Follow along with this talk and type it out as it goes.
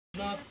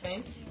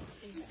Thank you.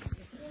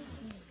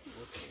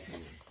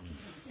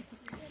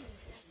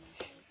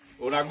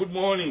 Ona, good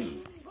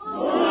morning. Good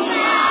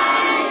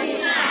morning,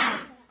 sir.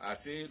 I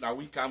say that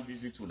we can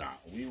visit you now.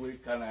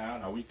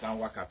 We can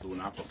work at you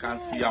now. Can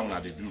see how una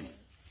they do.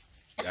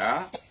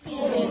 Yeah?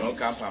 No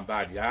come from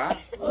bad, yeah?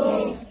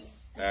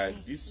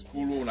 This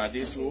school una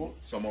dey so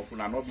some of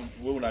una not be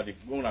una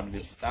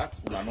dey start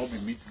una not be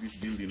meet this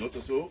building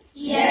not so.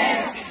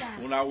 Yes.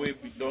 Una we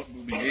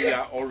don't be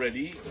there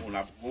already.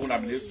 Una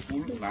be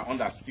school una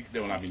under stick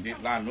there una be dey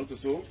land not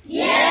so.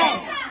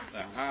 Yes.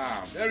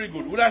 Very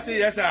good. Would I say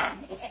yes, sir?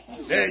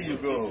 There you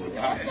go.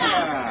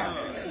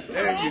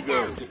 There you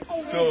go.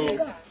 So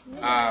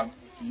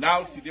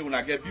now today when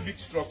I get big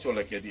structure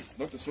like this,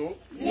 not so?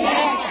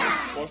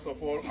 Yes. First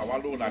of all, I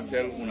want to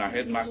tell una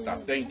headmaster,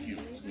 thank you,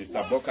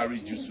 Mr.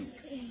 Bokari Jusu.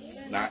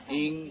 Now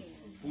in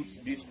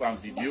put this one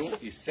video,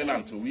 is sent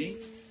on to we,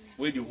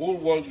 where the whole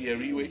world here,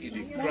 where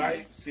they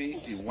cry, say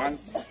they want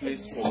a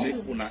place for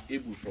make una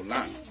able for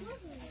land.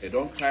 They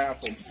don't tire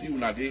from see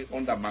una day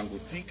under mango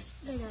tick,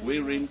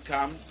 where rain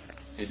come,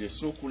 they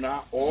soak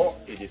una or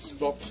they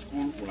stop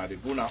school, una they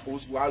go na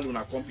host while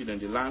una compete in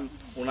the land,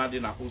 una they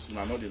na host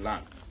una not the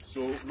land.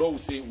 So Lord will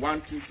say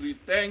 1, 2, 3.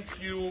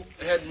 Thank you,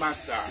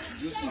 headmaster.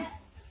 Jusu.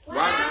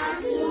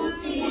 1, 2,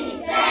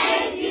 3.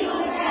 Thank you,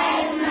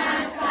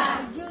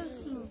 headmaster.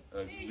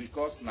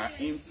 Because now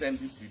him send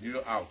this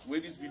video out.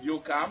 When this video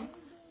come,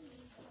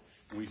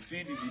 we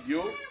see the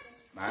video.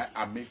 Now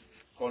I make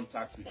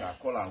contact with our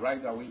caller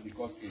right away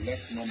because he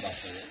left number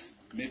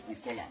for make we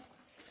call him.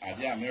 At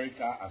the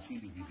America, I see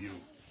the video.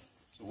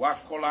 So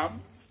what call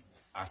him?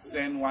 I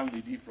send one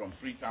lady from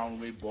Freetown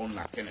where born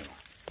na Kenema,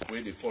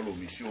 where they follow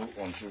me show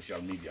on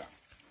social media.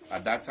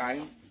 At that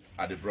time,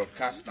 at the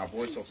broadcast na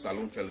Voice of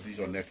SALONE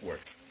television network.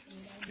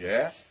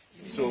 Yeah?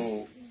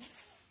 So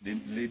the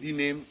lady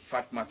named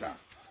Fatmata,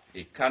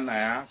 a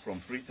Kanaya from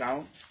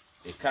Freetown,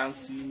 a can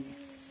see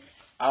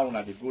how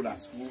they go to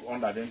school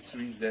under them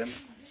trees them.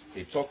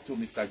 He talk to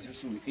Mr.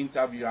 Jusu, we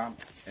interview him,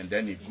 and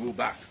then he go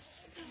back.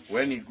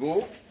 When he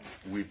go,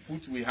 we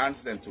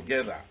hands them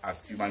together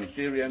as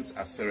humanitarians,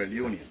 as Sierra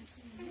Leoneans.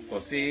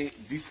 Because say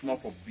this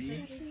not for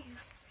be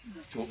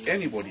to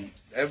anybody,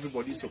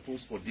 everybody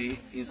supposed for day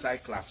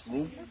inside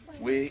classroom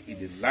where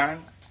it is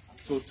learn.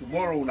 So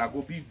tomorrow una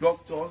go be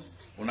doctors,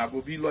 una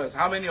go be lawyers.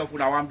 How many of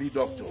una want be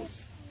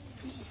doctors?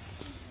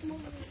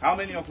 How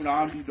many of una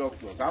want be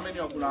doctors? How many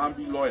of una want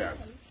be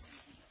lawyers?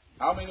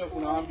 How many of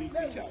una want be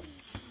teachers?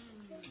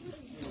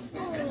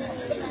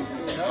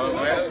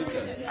 Well,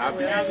 I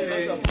believe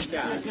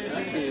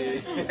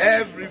say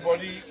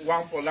everybody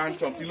want for learn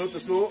something, not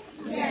so?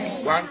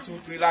 Yes. 1, 2,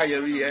 3, like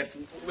yes.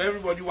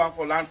 Everybody want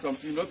for learn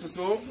something, not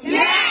so?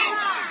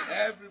 Yes.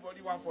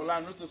 Everybody want for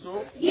learn, not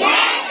so?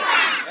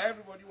 Yes.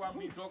 Everybody want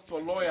be doctor,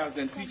 lawyers,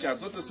 and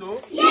teachers, not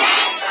so?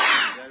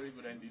 Yes. Very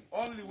good. And the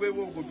only way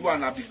we will do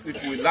and be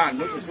quick we learn,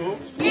 not so?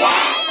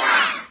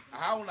 Yes.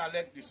 How una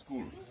like the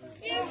school?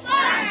 Yes.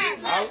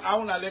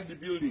 How una like the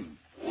building?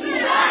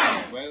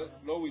 Yes. Well,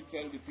 Lord, we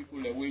tell the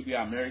people that we be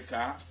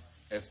America,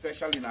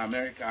 especially in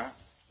America,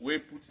 we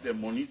put the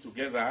money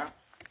together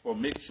for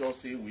make sure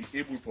say we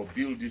able to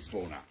build this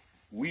fauna.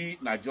 We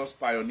not just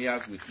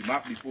pioneers with team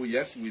up before.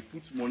 Yes, we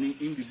put money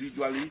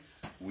individually,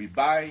 we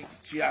buy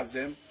chairs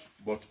them,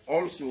 but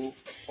also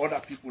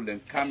other people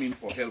then come in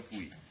for help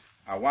we.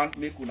 I want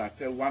make una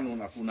tell one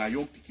una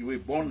young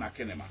pikiwe born na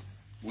Kenema,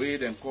 where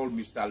them call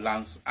Mr.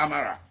 Lance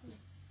Amara.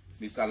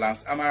 Mr.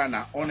 Lance Amara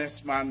na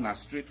honest man, na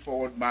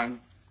straightforward man.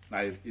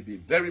 Now, he be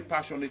very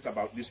passionate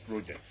about this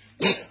project.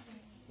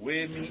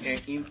 When me and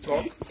him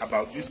talk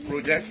about this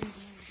project,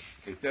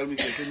 he tell me,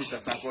 say, Mr.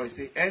 Sanko, he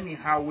say,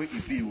 anyhow way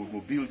it be, we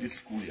will build this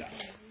school here.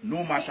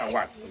 No matter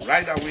what.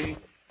 Right away,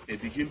 he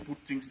begin put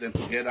things then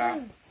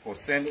together for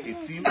send a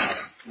team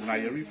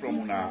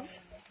from una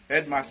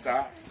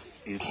headmaster,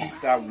 and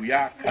sister, we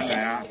are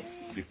Kanaya,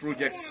 the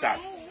project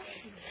starts.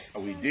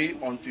 We day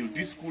until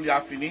this school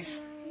year finish.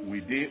 We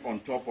day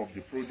on top of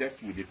the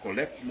project, we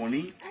collect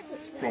money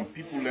from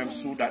people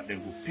so that they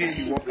will pay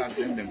the workers,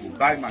 then they will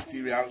buy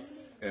materials.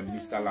 And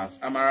Mr. Lance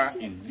Amara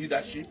in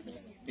leadership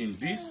in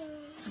this,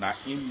 now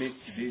he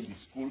make today the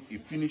school a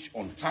finish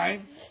on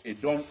time, a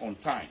done on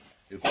time.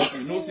 Because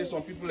we know say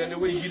some people and the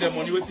way you give them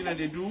money, waiting and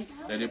they do,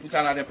 then they put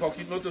on their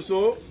pocket, not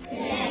so.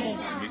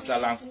 Yes.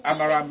 Mr. Lance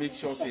Amara make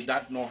sure say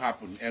that not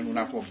happen. And when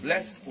I for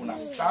bless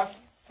una staff,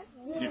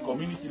 the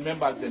community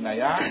members then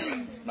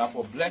now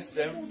for bless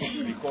them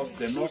because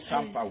they not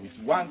tamper with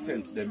 1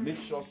 cent. They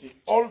make sure say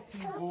all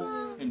things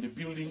go in the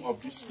building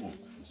of this school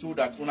so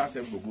that una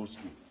self will go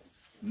school.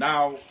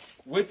 Now,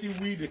 waiting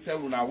we they tell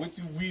una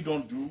waiting we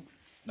don't do.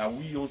 Now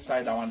we on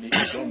side that one day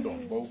is done,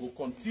 but we will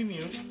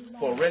continue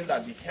for render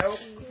the help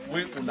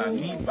we una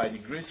need by the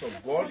grace of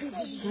God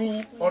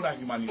through other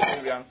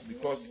humanitarians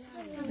because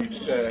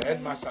the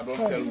headmaster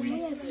don't tell we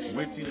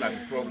waiting at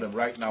the problem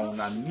right now.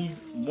 Una need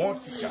more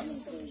teachers,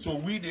 so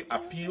we they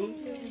appeal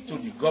to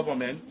the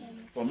government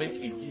for make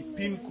a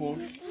PIN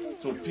code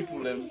to people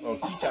them or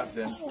teachers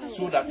them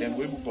so that they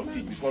will able for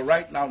teach. Because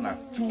right now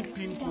 2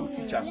 pinpool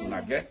teachers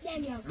una get.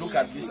 Look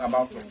at this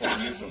amount of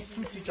population.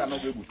 2 teachers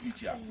not able to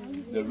teach here.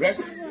 The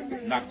rest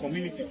na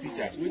community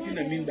teachers. What do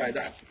I mean by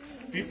that?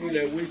 People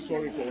they way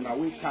sorry for una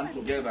we come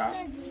together.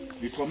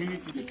 The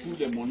community they put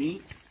the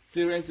money.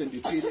 Parents and they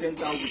pay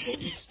 10,000 for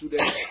each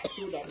student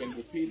so that they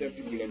will pay them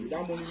people and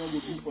that money not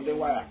will do for the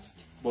wire.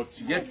 But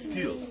yet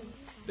still,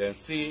 they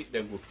say they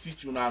will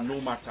teach you now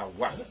no matter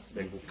what.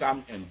 They will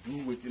come and do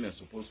what they're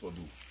supposed to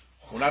do.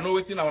 Una know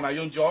what on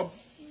your job?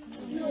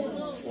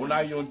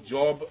 Una your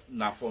job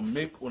na for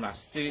make una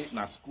stay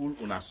na school,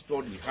 una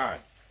study hard.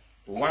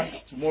 We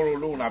want tomorrow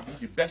una be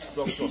the best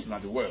doctors in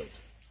the world.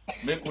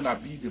 Make una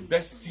be the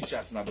best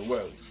teachers in the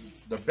world.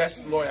 The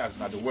best lawyers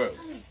in the world.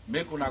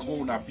 Make una go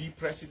una be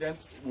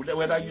president,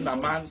 whether you a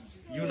man,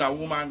 you a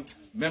woman,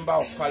 member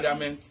of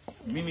parliament,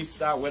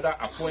 minister, whether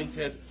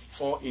appointed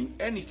or in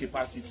any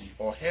capacity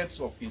or heads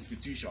of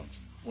institutions,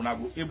 una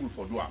go able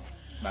for do am.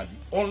 Now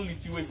the only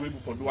thing we go able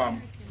for do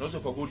am, not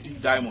for go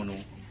dig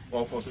diamond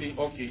or for say,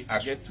 okay, I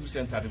get 2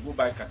 cents, I go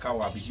buy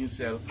cacao, I begin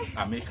sell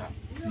and make am.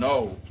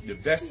 No, the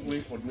best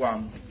way for do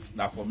am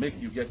now for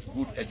make you get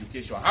good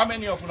education. How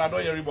many of una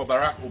don't hear about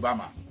Barack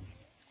Obama?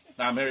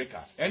 In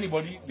America.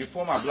 Anybody, the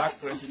former black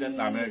president in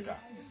America?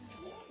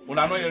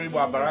 Una know hear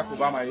about Barack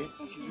Obama? Eh?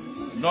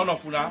 None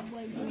of una.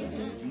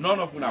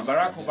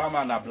 Barack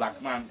Obama na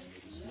black man.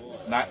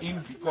 Now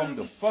him become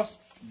the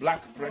first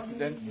black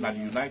president in the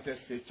United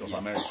States of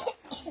America.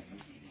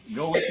 You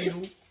know what he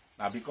do?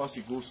 Now because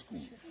he goes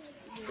school.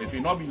 If he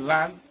not be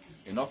land,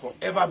 he not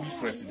forever be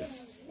president.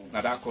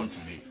 Now that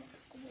country.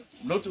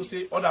 Not to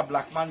say other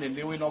black men and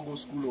they will not go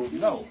school.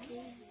 No.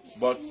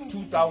 But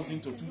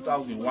 2000 to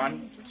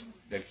 2001,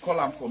 they call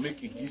him for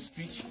make a give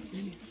speech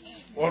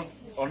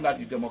under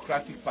the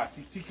Democratic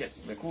Party ticket.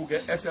 They could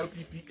get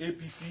SLPP,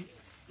 APC.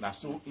 Now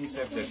so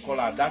instead they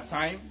call at that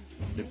time,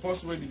 the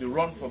person who did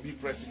run for be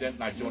president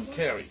now John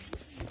Kerry.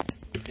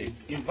 They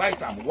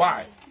invite him.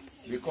 Why?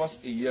 Because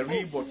a year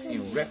but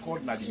in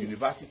record now the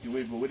university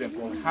where go with them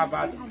called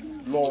Harvard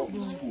Law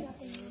School.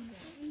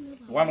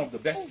 One of the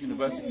best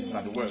universities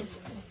in the world.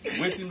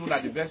 Waiting on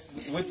the best,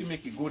 waiting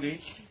make it go there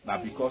now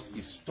because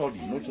it's study,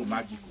 not so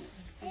magical.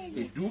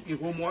 They do a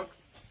homework,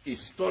 a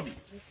study,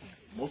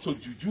 not to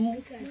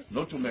juju,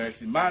 not to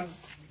mercy man,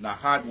 na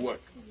hard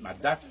work. Now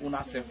that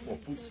una self for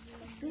put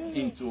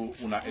into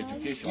una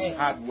education,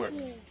 hard work.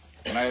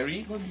 Can I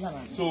read?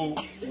 So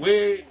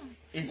where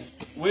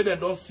they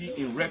don't see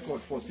in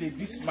record for say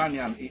this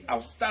man is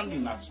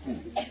outstanding at school.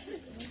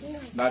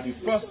 Now the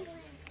first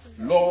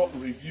law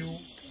review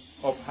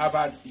of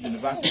Harvard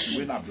University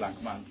when a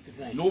black man.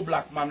 No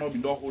black man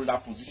not hold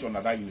that position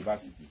at that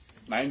university.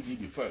 Now him be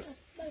the first.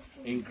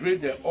 In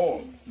grade they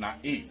all na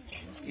A+.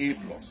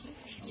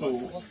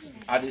 So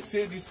as they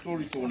say this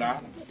story to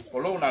una,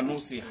 for una know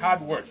say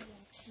hard work,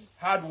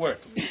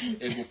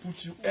 it will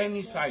put you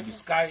any side. The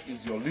sky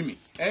is your limit.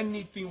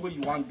 Anything where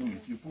you want to do,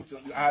 if you put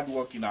hard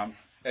work in them,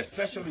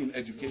 especially in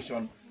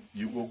education,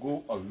 you will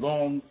go a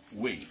long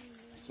way.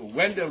 So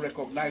when they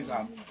recognize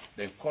them,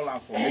 they call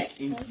them for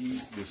making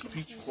the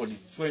speech for the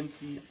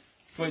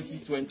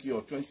 2020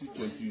 or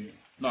 2020,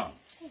 no,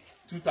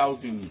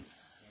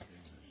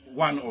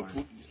 2001 or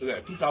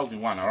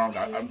 2001 around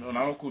that. I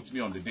don't quote me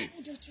on the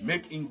date.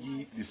 Make him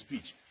give the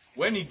speech.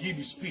 When he give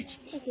the speech,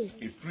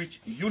 he preach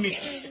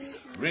unity.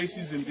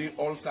 Racism they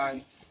all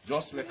side,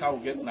 just like how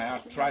we get now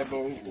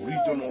tribal,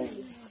 regional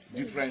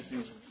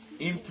differences.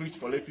 In preach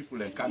for let people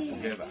and come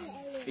together.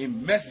 A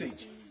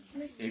message,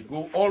 it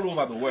go all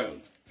over the world.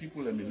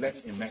 People let me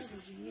elect a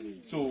message.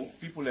 So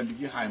people let me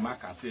begin high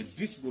mark and say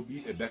this will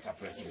be a better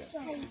president.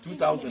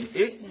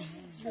 2008,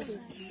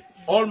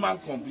 all man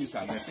convinced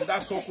and they say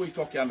that's talk we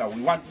talking that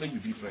we want let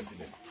you be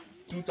president.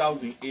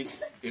 2008,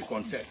 a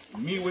contest.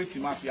 Me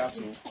waiting my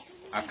piasso.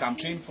 I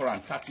campaigned for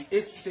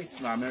 38 states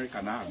in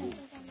America now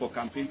for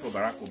campaign for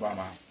Barack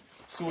Obama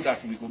so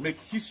that we could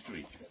make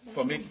history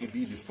for making it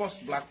be the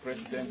first black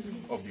president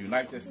of the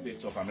United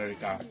States of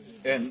America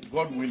and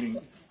God willing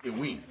a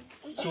win.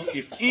 So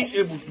if he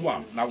able to do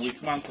them now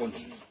with man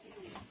country,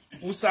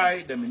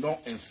 Usai them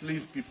not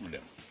enslave people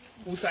them.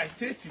 Usai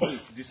 30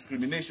 days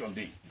discrimination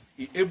day,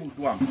 he able to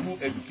do them through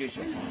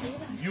education.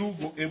 You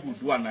go able to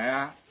do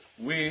an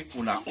where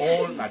una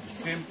all na the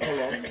same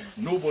color,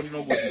 nobody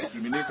no go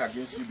discriminate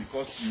against you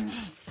because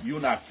you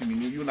na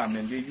Timini, you na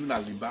Mende, you na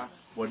Limba,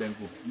 but then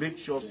go make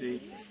sure say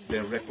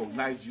they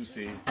recognize you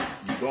say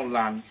you don't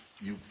learn,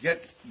 you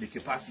get the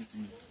capacity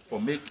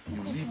for make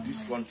you lead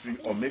this country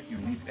or make you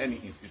lead any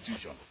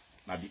institution.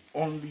 Now the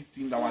only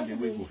thing that one day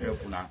will go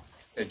help una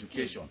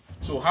education.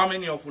 So how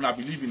many of una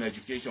believe in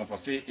education for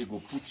say it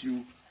go put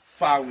you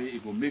far away,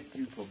 it go make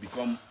you for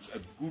become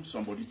a good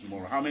somebody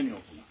tomorrow? How many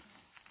of you?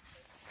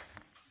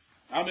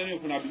 How many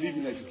of you believe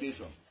in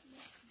education?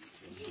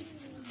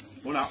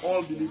 When I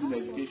all believe in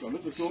education,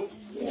 not so?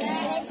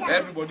 Yes,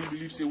 everybody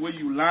believes the way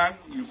you learn,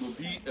 you will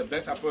be a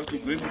better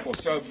person, you able for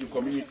serve your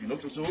community,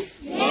 not so?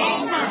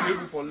 Yes, you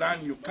able for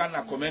learn, you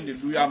cannot Komende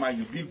Luyama,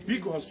 you build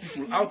big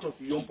hospital out of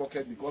your own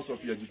pocket because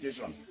of your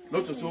education,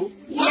 not so?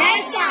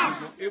 yes, sir.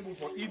 You're able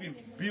for even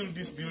build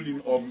this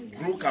building or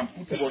grow and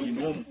put one in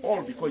home,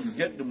 all because you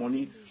get the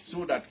money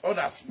so that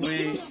others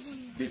way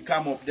they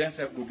come up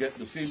themselves go get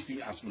the same thing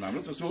as una,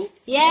 not so?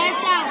 Yes,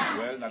 sir.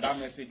 Well, now that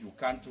message you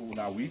can't to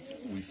una with,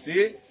 we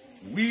say,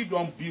 we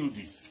don't build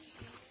this.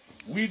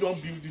 We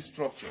don't build this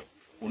structure.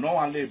 We don't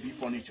want it to be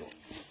furniture.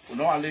 We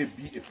don't want it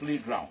to be a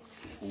playground.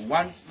 We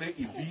want it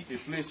to be a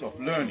place of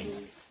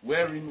learning,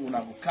 wherein we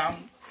will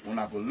come, we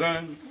will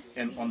learn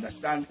and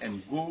understand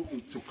and go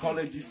into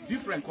colleges,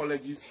 different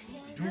colleges,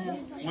 do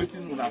what we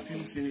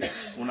feel say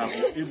we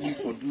will be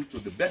able to do to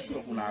the best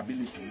of our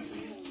abilities.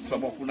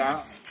 Some of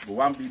us go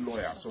want to be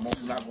lawyers, some of us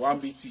go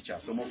want to be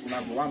teachers, some of us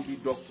go want to be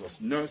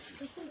doctors,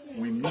 nurses.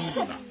 We need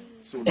una.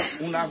 So that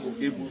una go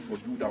able to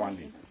do that one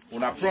day.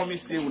 Una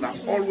promise say una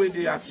always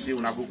there today,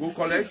 una go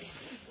college?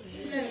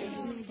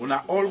 Yes.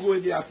 Una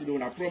always there today,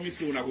 una promise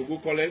say una go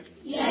college?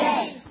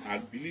 Yes. I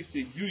believe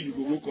say you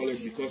go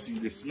college because you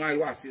the smile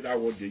when I say that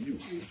word you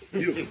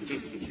way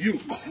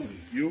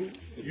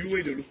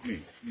they look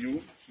me.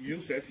 You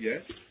say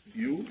yes.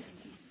 You.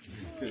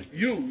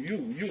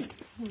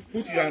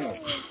 Put your hand up.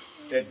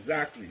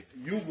 Exactly.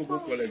 You go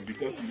collect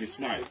because you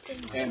smile.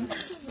 And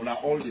una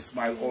all the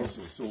smile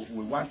also. So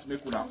we want to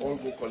make una all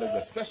go collect,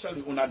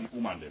 especially una the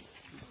woman them.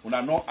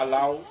 Una not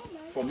allow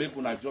for make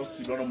una just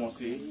sit down and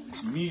say,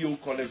 me young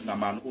college na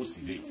man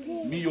OCD.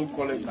 Me young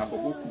college na for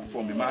go cook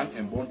for me man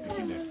and born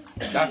picking them.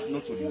 That's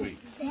not the way.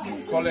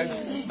 You college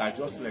na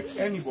just like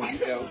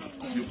anybody else.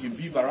 You can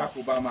be Barack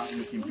Obama,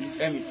 you can be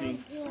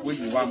anything where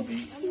you want to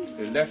be.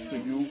 They left to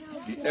you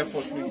the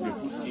effort where you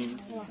put in,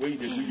 where you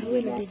do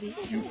your homework,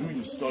 you do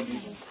your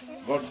studies.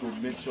 God will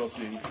make sure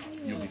say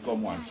you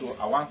become one. So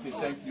I want to say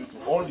thank you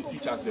to all the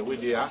teachers the way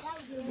they are,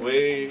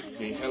 where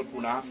they help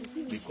una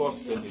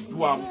because they do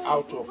them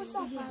out of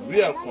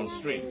real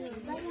constraints.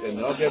 They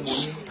not get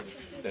money,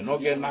 they not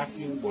get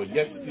nothing, but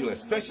yet still,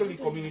 especially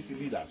community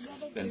leaders,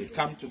 then they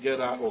come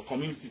together, or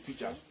community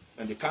teachers,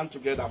 and they come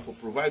together for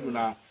providing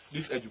una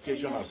these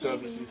educational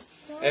services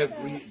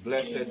every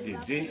blessed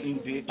day in,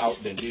 day out,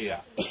 then they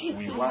are.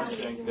 We want to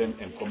thank them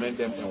and commend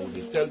them, and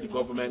we tell the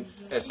government,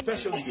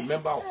 especially the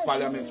member of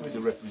parliament where they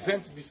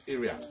represent this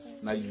area.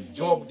 Now you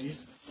job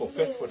this for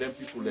them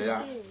people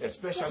there,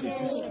 especially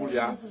this school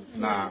here,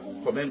 now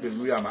Komende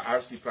Luyama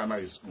RC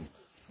Primary School.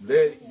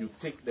 There you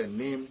take the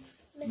name,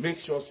 make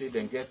sure say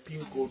they get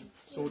PIN code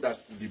so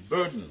that the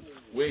burden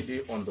where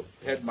they on the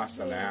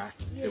headmaster now,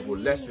 they will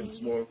lessen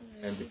small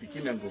and the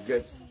Pekinans will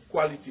get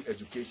quality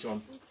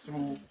education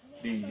through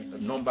the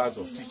numbers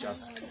of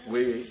teachers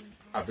where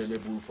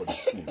available for the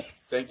school.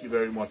 Thank you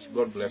very much.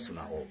 God bless you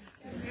now all.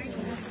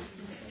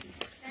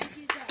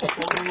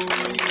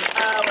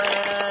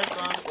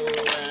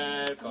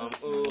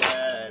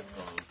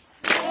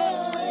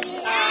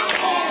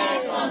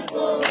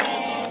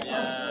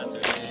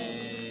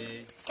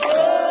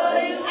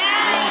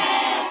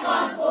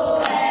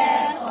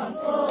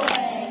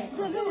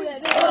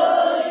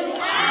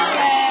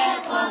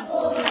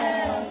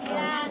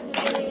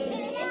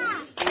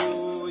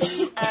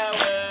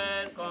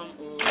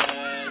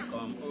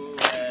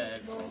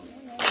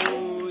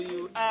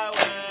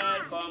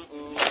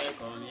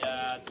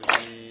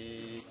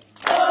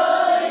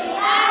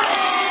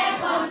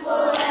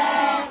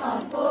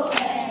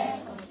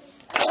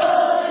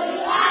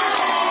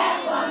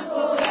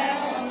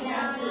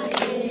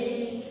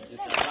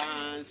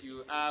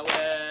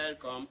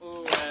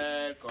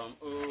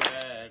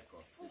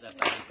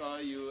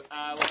 You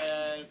are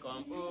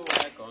welcome, oh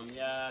welcome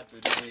here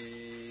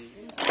today.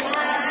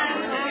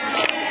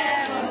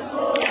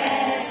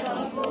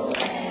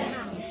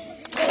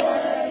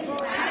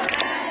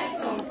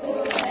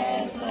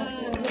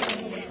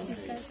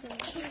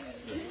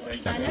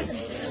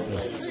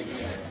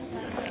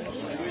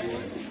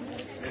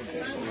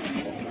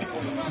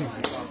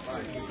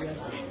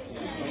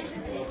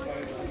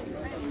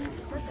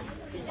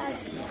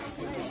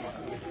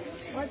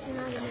 What's